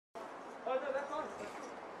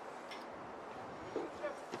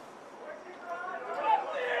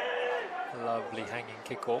lovely hanging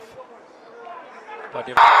kick-off. But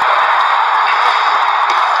it's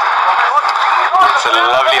a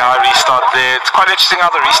lovely high restart there. It's quite interesting how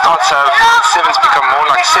the restarts have sevens become more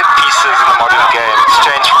like set pieces in the modern game. It's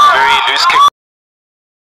changed from very loose kick.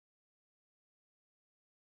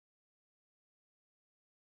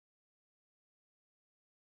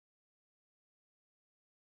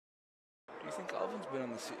 Do you think Alvin's been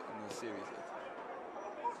on the series yet?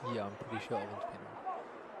 yeah, I'm pretty sure Alvin's been on.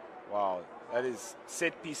 Wow, that is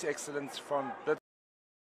set piece excellence from Blitz.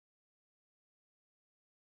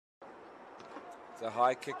 It's a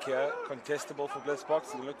high kick here, contestable for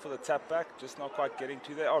Blitzboks. You look for the tap back, just not quite getting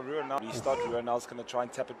to there. Oh, Ruanal. Restart. Ruanal's going to try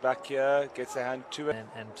and tap it back here, gets a hand to it.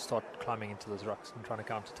 And start climbing into those rucks and trying to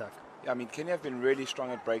counter-attack. Yeah, I mean, Kenya have been really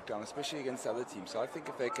strong at breakdown, especially against other teams. So I think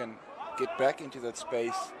if they can get back into that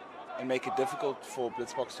space and make it difficult for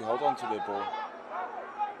Blitzboks to hold on to their ball.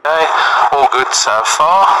 Okay, all good so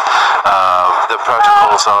far. The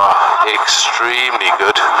protocols are extremely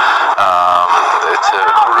good. It's a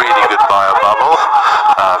really good bio bubble.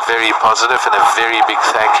 Very positive, and a very big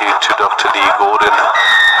thank you to Dr. Lee Gordon,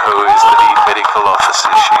 who is the lead medical officer.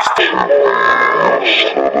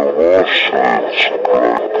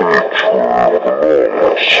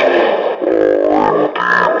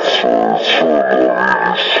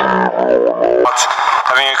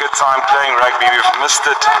 Having a good time playing rugby. We've missed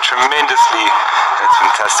it tremendously. It's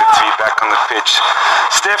fantastic to be back on the pitch.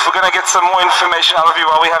 Steph, we're going to get some more information out of you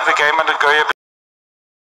while we have the game undergo here.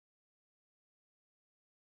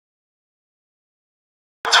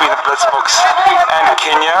 Between the Blitzboks and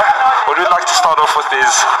Kenya, what we'd like to start off with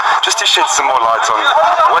is just to shed some more light on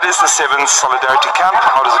what is the Sevens Solidarity Camp,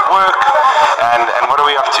 how does it work, and what are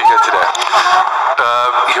we up to here today?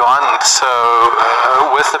 Johan, so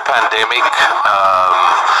with the pandemic,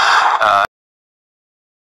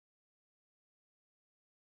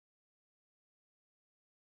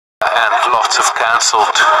 and lots of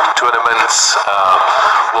cancelled tournaments,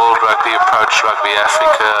 World Rugby approached Rugby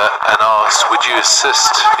Africa and asked, would you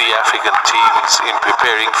assist the African teams in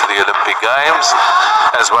preparing for the Olympic Games,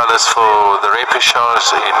 as well as for the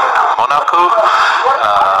repechage in Monaco?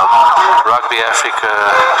 Rugby Africa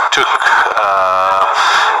took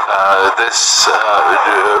this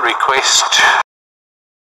request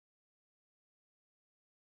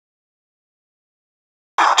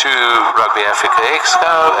to Rugby Africa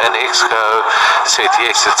Exco, and Exco said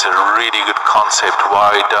yes, it's a really good concept,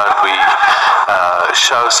 why don't we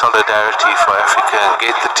show solidarity for Africa and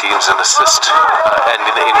get the teams and assist and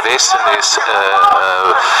invest in this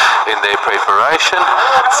in their preparation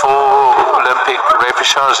for Olympic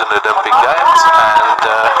repechage and Olympic Games, and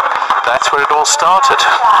that's where it all started.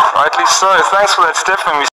 Rightly so. Thanks for that,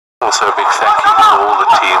 Stephen. Also a big thank you to all the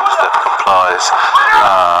teams that complies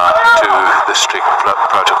to the strict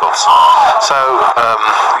protocols. So,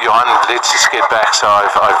 Johan, let's just get back. So I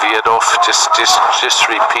veered off. Just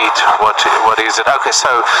repeat what is it? Okay,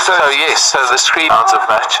 so yes. So the 3 rounds of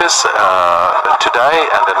matches today,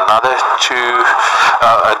 and another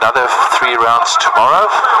 3 rounds tomorrow.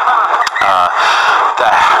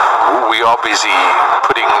 We are busy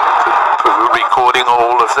recording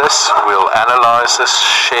all of this. We'll analyze this,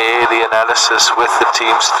 share the analysis with the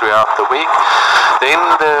teams throughout the week. Then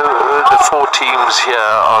the 4 teams here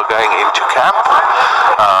are going into camp.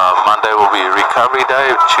 Monday will be recovery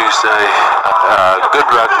day, Tuesday good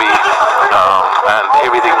rugby, and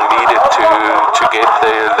everything needed to get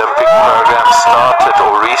the Olympic program started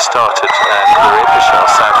or restarted, and the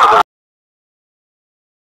repechage time for the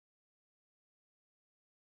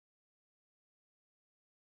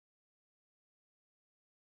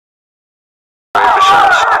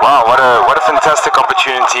Wow, what a fantastic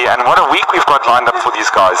opportunity, and what a week we've got lined up for these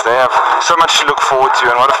guys. They have so much to look forward to,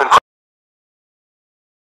 and what a fantastic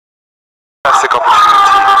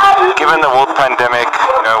opportunity. Given the world pandemic,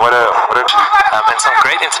 you know, what a and some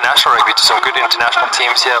great international rugby to some good international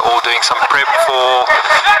teams here, all doing some prep for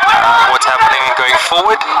what's happening going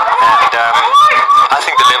forward, and I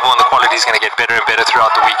think the level and the quality is going to get better and better throughout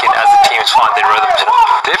the weekend as the teams find their rhythm.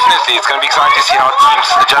 Definitely, it's going to be exciting to see how teams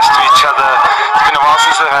adjust to each other. It's been a while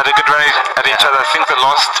since they've had a good run at each other. I think the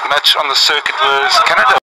last match on the circuit was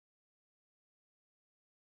Canada.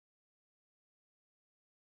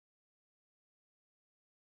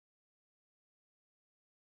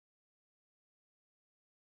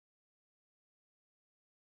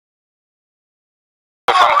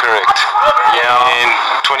 If I'm correct. Yeah. In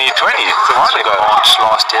 2020, so March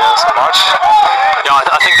last year. So March. Yeah,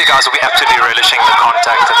 I think the guys will be absolutely relishing the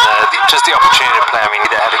contact and just the opportunity to play. I mean,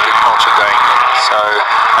 they had a good culture going, so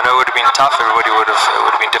I know it would have been been tough. Everybody would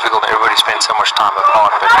have been difficult. Everybody spent so much time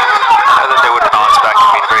apart, but I know that they would have bounced back and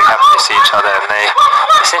been very happy to see each other. And they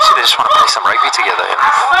essentially just want to play some rugby together. You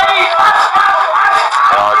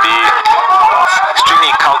know? Be extremely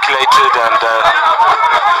calculated and.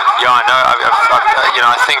 Yeah, I know.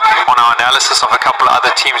 I think on our analysis of a couple of other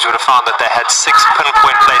teams, we would have found that they had 6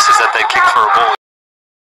 pinpoint places that they kicked for a ball.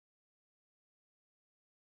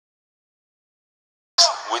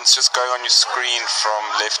 Wind's just going on your screen from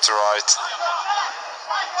left to right.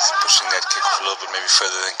 He's pushing that kick off a little bit, maybe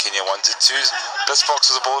further than Kenya wanted to. Blitzboks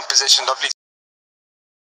with the ball in possession, lovely.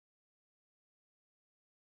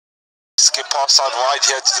 Skip pass out wide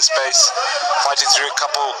here to the space, fighting through a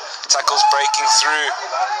couple tackles, breaking through.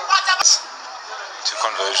 2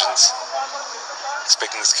 conversions.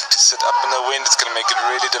 Expecting this kick to sit up in the wind. It's going to make it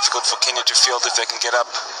really difficult for Kenya to field if they can get up.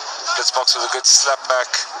 Blitzboks with a good slap back.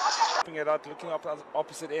 It out, looking up at the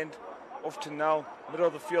opposite end, off to Nel, middle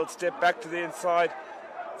of the field, step back to the inside.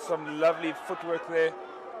 Some lovely footwork there.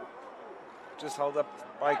 Just held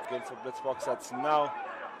up by again for Blitzboks. That's Nel.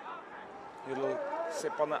 Little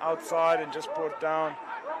step on the outside and just brought down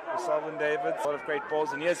for Selvin Davids. A lot of great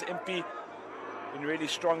balls. And here's Impy, been really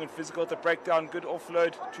strong and physical to break down. Good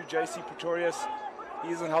offload to JC Pretorius. He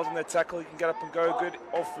isn't held in that tackle. He can get up and go. Good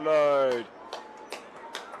offload.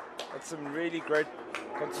 That's some really great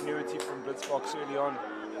continuity from Blitzboks early on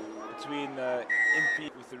between Impy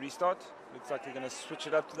with the restart. Looks like they're going to switch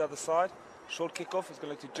it up to the other side. Short kickoff is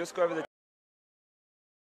going to just go over the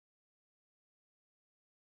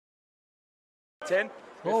 10.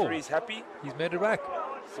 Referee's happy. He's made it back.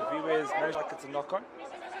 Siviwe has managed like it's a knock-on.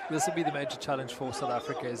 This will be the major challenge for South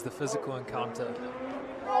Africa, is the physical encounter.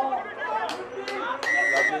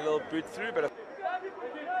 Lovely little boot through, but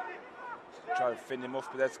try to fend him off,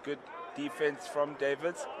 but that's good defense from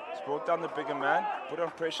Davids. He's brought down the bigger man, put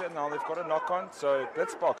on pressure, now they've got a knock-on, so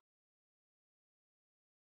Blitzboks.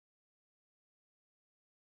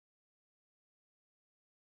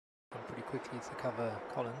 Pretty quickly to cover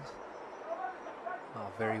Collins.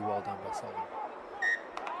 Oh, very well done by Selvin.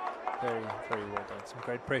 Very, very well done. Some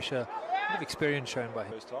great pressure, a bit of experience shown by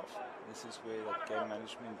him. First half, this is where that game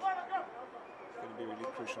management is going to be really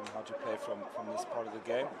crucial on how to play from this part of the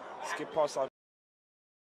game. Skip pass out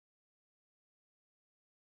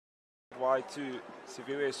wide to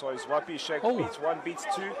Siviwe, so Zwapi shake beats 1, beats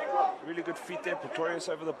 2. Really good feet there. Pretorius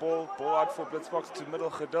over the ball. Ball out for Blitzboks to middle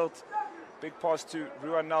Geduld. Big pass to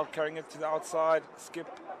Ruan now, carrying it to the outside. Skip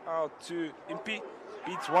out to Impy.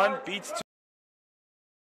 Beats 1, beats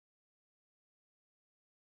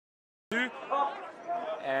 2.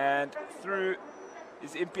 And through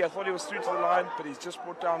is Impy. I thought he was through to the line, but he's just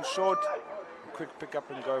brought down short. Quick pick up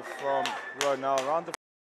and go from Ruan now around the.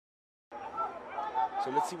 So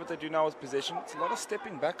let's see what they do now with possession. It's a lot of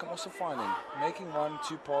stepping back, I'm also finding. Making 1,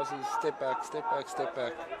 2 passes, step back, step back, step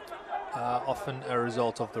back. Often a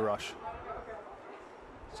result of the rush.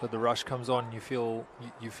 So the rush comes on, you feel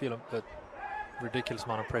a ridiculous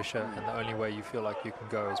amount of pressure, and the only way you feel like you can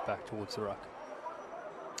go is back towards the ruck.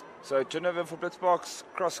 So turnover for Blitzboks,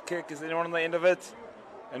 cross kick, is anyone on the end of it?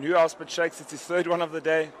 And who else but Shakes? It's his 3rd one of the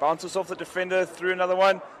day. Bounces off the defender, through another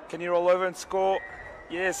one. Can he roll over and score?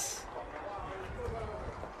 Yes.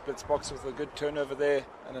 Blitzboks with a good turnover there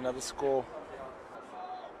and another score.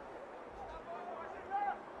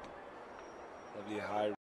 Lovely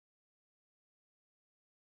high.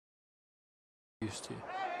 Used to.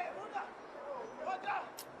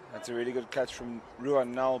 That's a really good catch from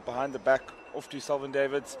Ruan now behind the back, off to Selvin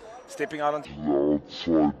Davids, stepping out on the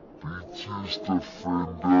outside. Beats his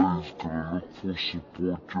defender, he's gonna look for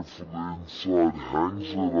support here from the inside, hangs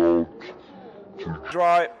it out to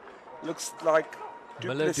dry. Looks like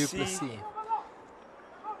Miller Du Plessis.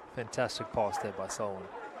 Fantastic pass there by Selvin.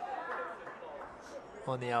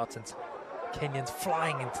 On the out, and Kenyans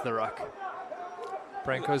flying into the ruck.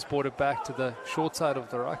 Branko's brought it back to the short side of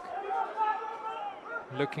the ruck.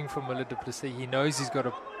 Looking for Miller Du Plessis. He knows he's got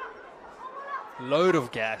a load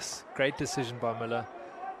of gas. Great decision by Miller.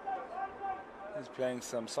 He's playing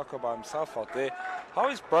some soccer by himself out there. How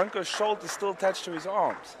is Branko's shoulder still attached to his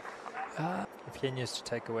arms? If Kenya is to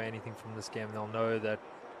take away anything from this game, they'll know that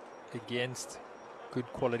against good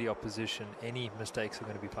quality opposition, any mistakes are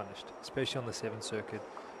going to be punished, especially on the 7th circuit.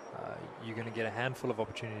 You're going to get a handful of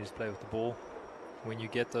opportunities to play with the ball. When you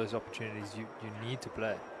get those opportunities, you need to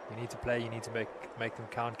play. You need to play, you need to make them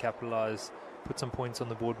count, capitalize, put some points on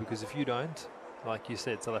the board, because if you don't, like you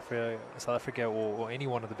said, South Africa or any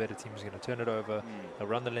one of the better teams is going to turn it over, they'll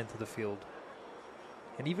run the length of the field.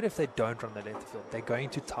 And even if they don't run the length of the field, they're going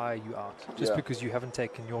to tire you out just because you haven't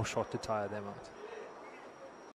taken your shot to tire them out.